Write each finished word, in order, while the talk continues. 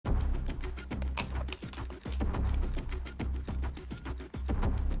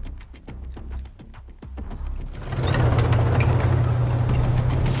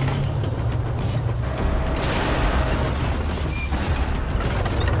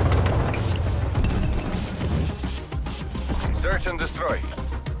Search and destroy.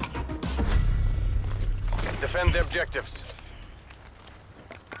 Defend the objectives.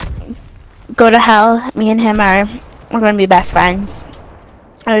 Go to hell. Me and him we're gonna be best friends.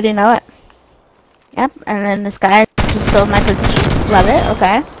 I already know it. Yep, and then this guy just stole my position. Love it,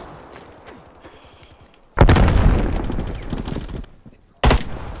 okay.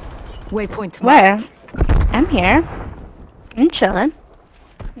 Waypoint Where? marked. I'm here. I'm chilling.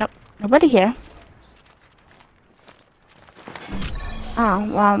 Nope, nobody here. Oh,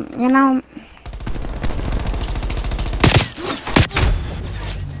 well, you know.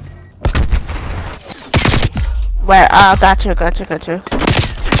 Where? Oh, got you.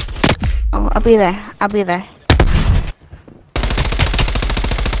 Oh, I'll be there.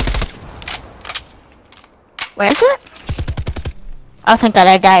 Where is it? Oh, thank God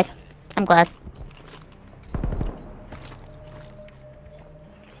I died. I'm glad.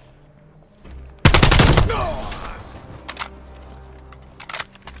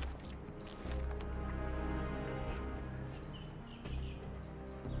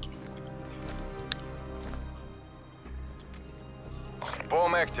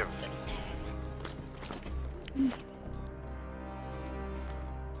 Bomb active.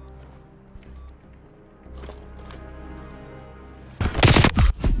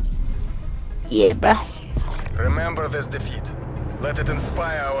 Yeah, bro. Remember this defeat. Let it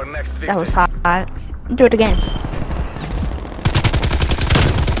inspire our next victory. That was hot. Do it again.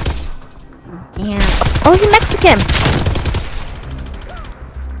 Damn. Oh, he's Mexican.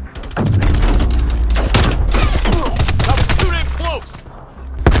 That was too damn close.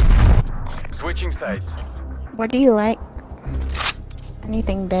 Switching sides. What do you like?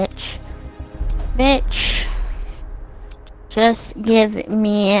 Anything, bitch. Bitch. Just give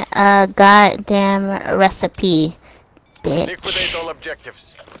me a goddamn recipe, bitch. Liquidate all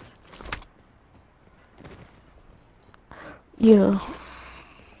objectives. You.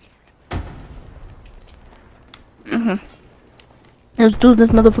 Let's do this,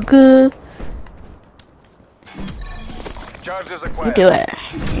 motherfucker. Charges You acquired. do it.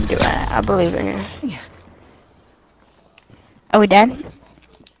 You do it. I believe in you. Are we dead?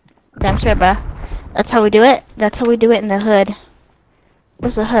 Damn straight, bro. That's how we do it. That's how we do it in the hood.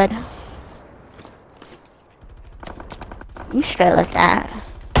 Where's the hood? You straight like that.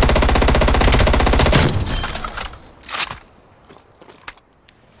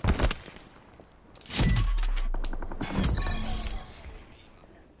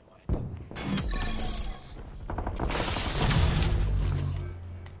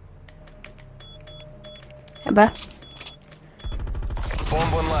 Hey, bro.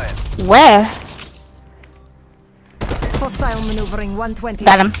 Bomb online. Where? Hostile maneuvering 120.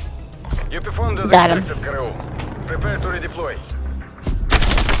 Got him. You performed as Got him. expected, crew. Prepare to redeploy.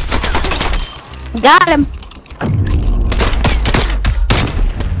 Got him.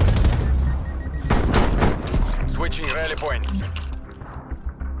 Switching rally points.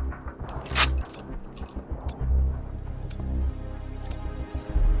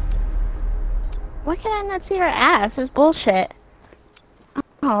 Why can I not see her ass? It's bullshit.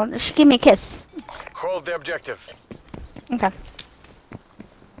 Oh, she gave me a kiss. Hold the objective. Okay.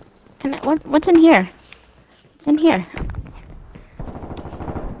 Can I, what's in here? What's in here?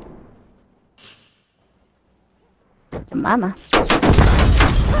 Mama.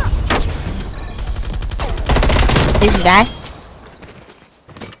 Did you die?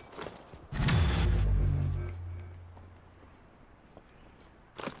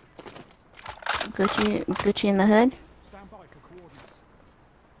 Gucci in the hood?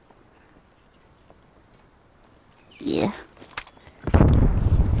 Yeah.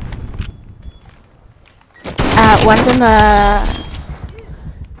 One's in the...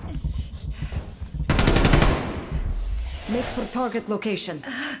 Make for target location.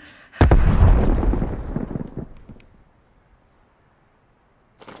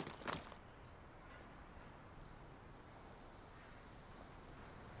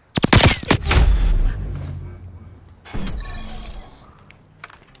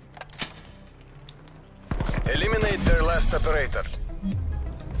 Eliminate their last operator.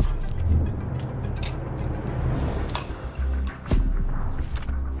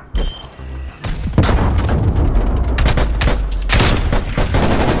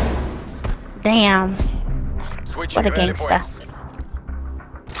 Damn. Switching What a rally gangsta. points.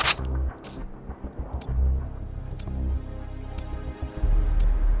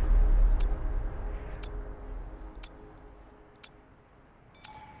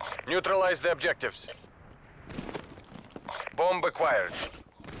 Neutralize the objectives. Bomb acquired.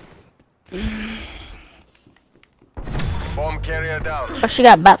 Bomb carrier down. Oh, she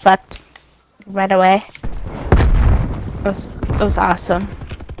got butt fucked. Right away. It was awesome.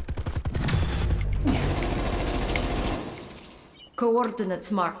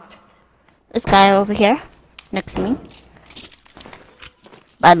 Coordinates marked. This guy over here, next to me.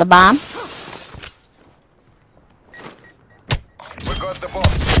 By the bomb. We got the bomb.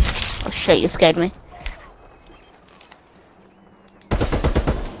 Oh shit, you scared me.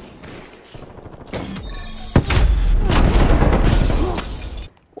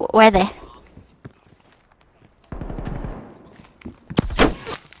 Where are they?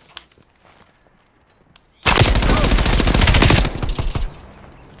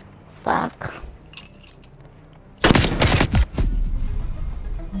 Fuck.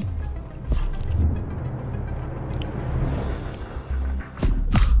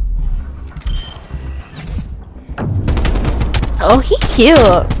 Oh, he cute.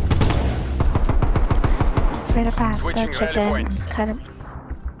 Frita pasta, Switching rally chicken, points. kind of.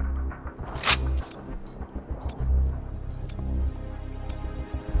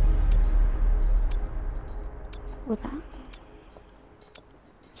 With that.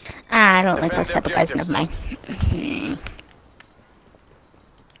 Ah, I don't like those type of guys. Never mind.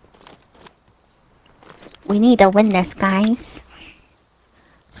 We need to win this, guys.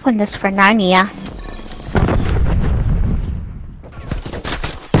 Let's win this for Narnia.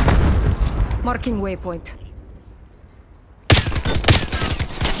 Marking waypoint.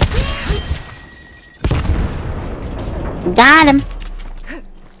 Got him.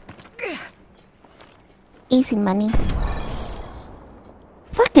 Easy money.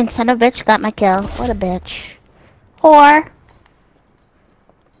 Fucking son of a bitch got my kill. What a bitch. Whore.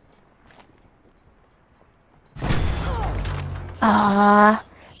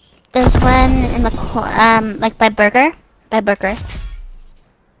 There's one in the like by burger. By burger.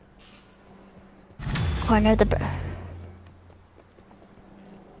 Corner of the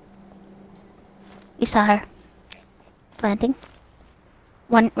You saw her. Planting.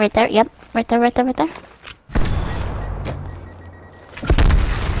 One right there. Yep. Right there, right there, right there.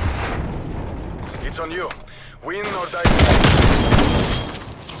 It's on you. Win or die.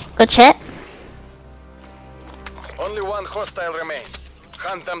 Good shit. Only one hostile remains.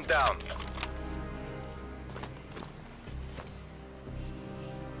 Hunt them down.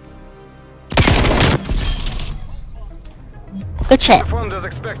 Good shit. Performed as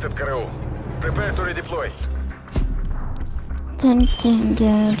expected, Karoo. Prepare to redeploy. Dun, dun,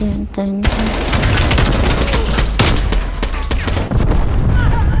 dun, dun, dun, dun.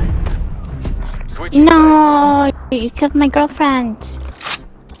 Switching No, you killed my girlfriend.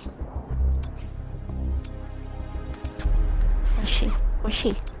 Where's she? Where's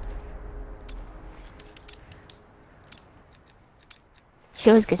she? She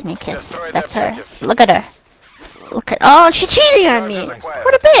always gives me a kiss. Destroy the That's her. objective. Look at her. Look at. Oh, she cheating on me. Charges acquired.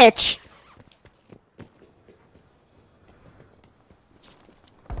 What a bitch.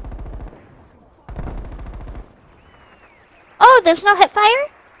 Oh, there's no hip fire?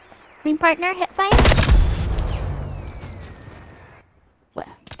 Green partner, hip fire? What?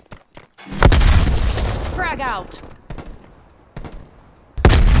 Frag out.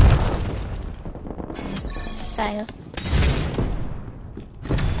 Style.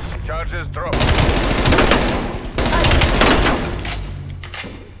 Charges drop.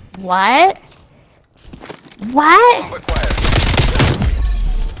 What? What? Bomb acquired.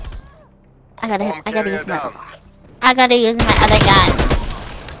 I gotta Bomb use carrier my. down. I gotta use my other gun.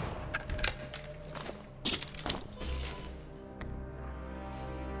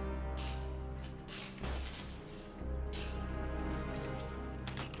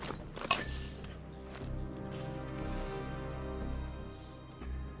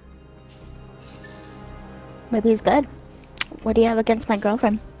 Maybe he's good. What do you have against my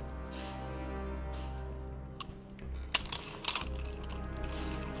girlfriend?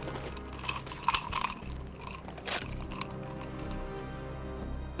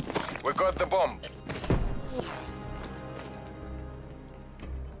 We got the bomb.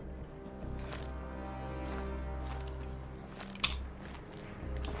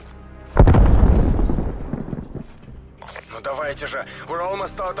 Ну давайте же, we're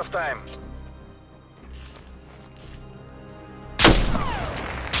almost out of time.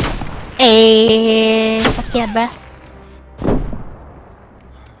 Hey, fuck yeah, bruh.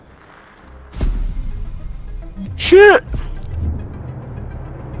 Shit!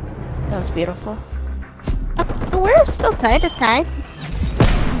 That was beautiful. Oh, we're still tied. It's tied.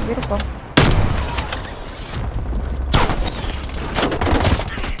 Beautiful.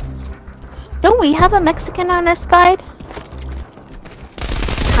 Don't we have a Mexican on our side?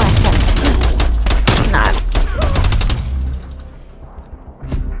 Oh, not.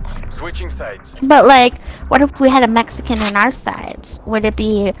 Switching sides. But like, what if we had a Mexican on our sides? Would it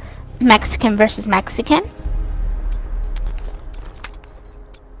be Mexican versus Mexican?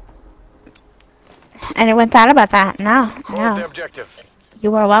 Anyone thought about that? No, Hold the no. objective.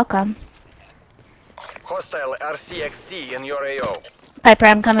 You are welcome. Hostile RCXT in your AO. Piper,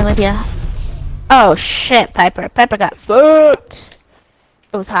 I'm coming with you. Oh shit, Piper. Piper got fucked.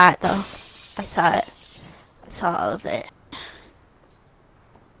 It was hot though. I saw it. I saw all of it.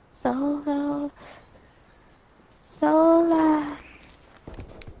 Solo. Sola.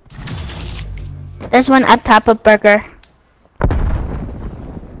 There's one up top of Burger.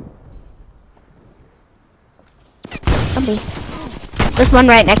 Zombie. There's one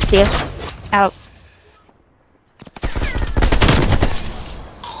right next to you. Out.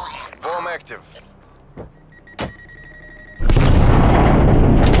 Bomb active.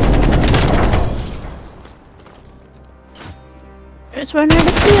 There's one right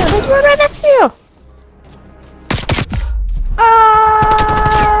next to you. There's one right next to you.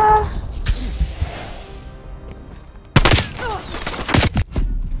 Ah!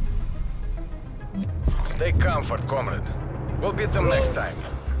 Take comfort, comrade. We'll beat them next time.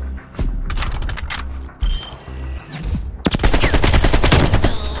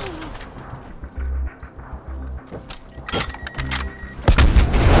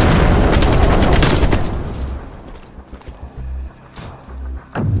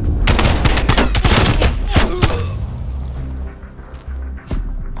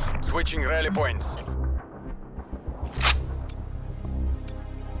 Switching rally points.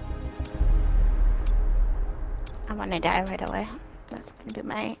 I want to die right away. That's gonna be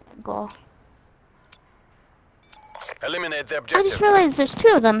my goal. Eliminate the I objective. just realized there's two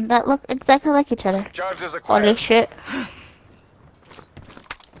of them that look exactly like each other. Charges acquired. Holy shit.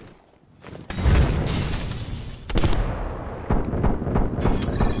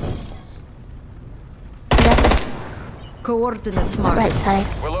 Coordinates The marked. right side.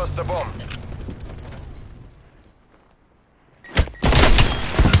 We lost the bomb.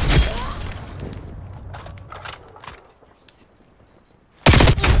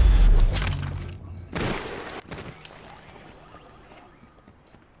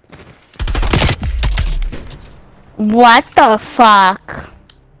 What the fuck?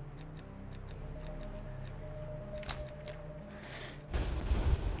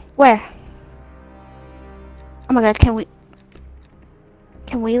 Where? Oh my god, can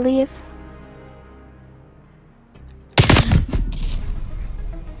we leave?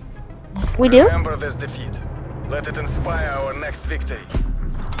 We do? Remember this defeat. Let it inspire our next victory.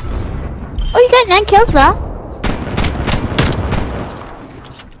 Oh, you got 9 kills though.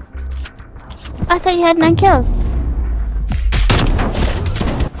 I thought you had 9 kills.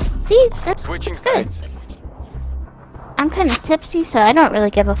 See, that's Switching good. sides. I'm kind of tipsy, so I don't really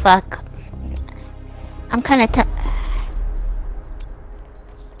give a fuck. I'm kind of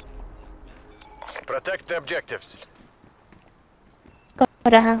Protect the objectives. Go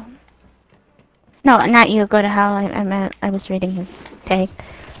to hell. No, not you. Go to hell. I meant I was reading his tag.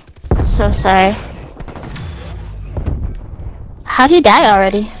 So sorry. How do you die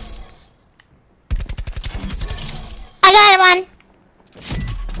already? I got one.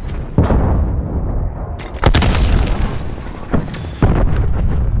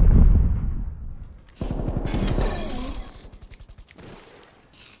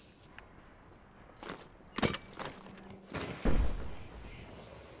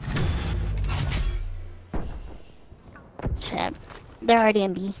 Shit. They're already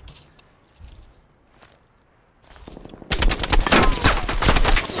in B.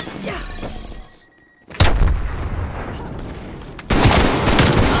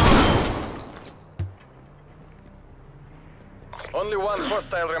 Only one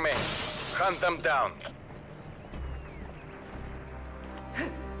hostile remains. Hunt them down.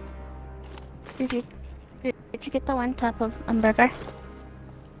 Did you get the one top of hamburger?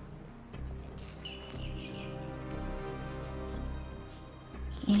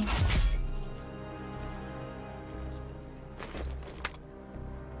 Yeah.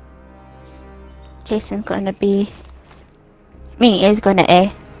 Jason's going to B. Is going to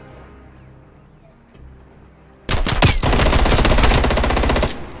A.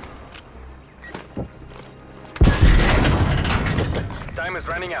 Time is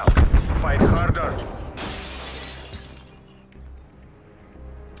running out. Fight harder.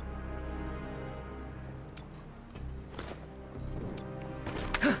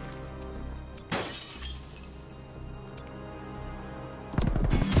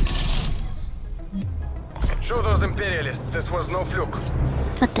 Show those imperialists this was no fluke.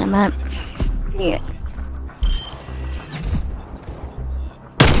 Fuck them up. Yeah.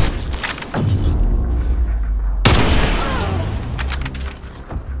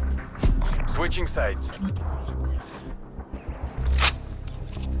 Switching sides.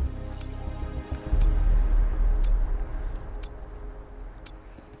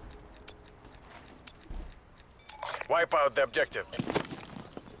 Wipe out the objective.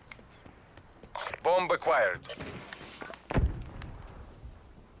 Bomb acquired.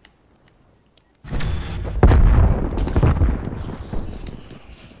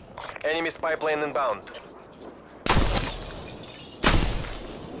 Enemy spy plane inbound.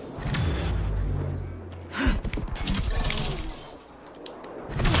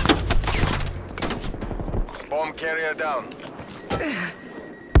 Bomb carrier down.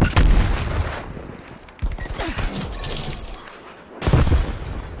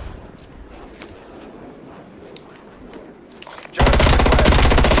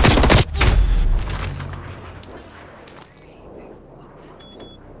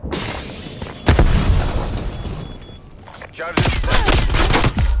 Charges set.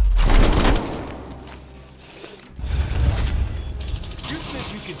 You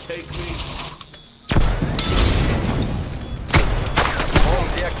think you can take me?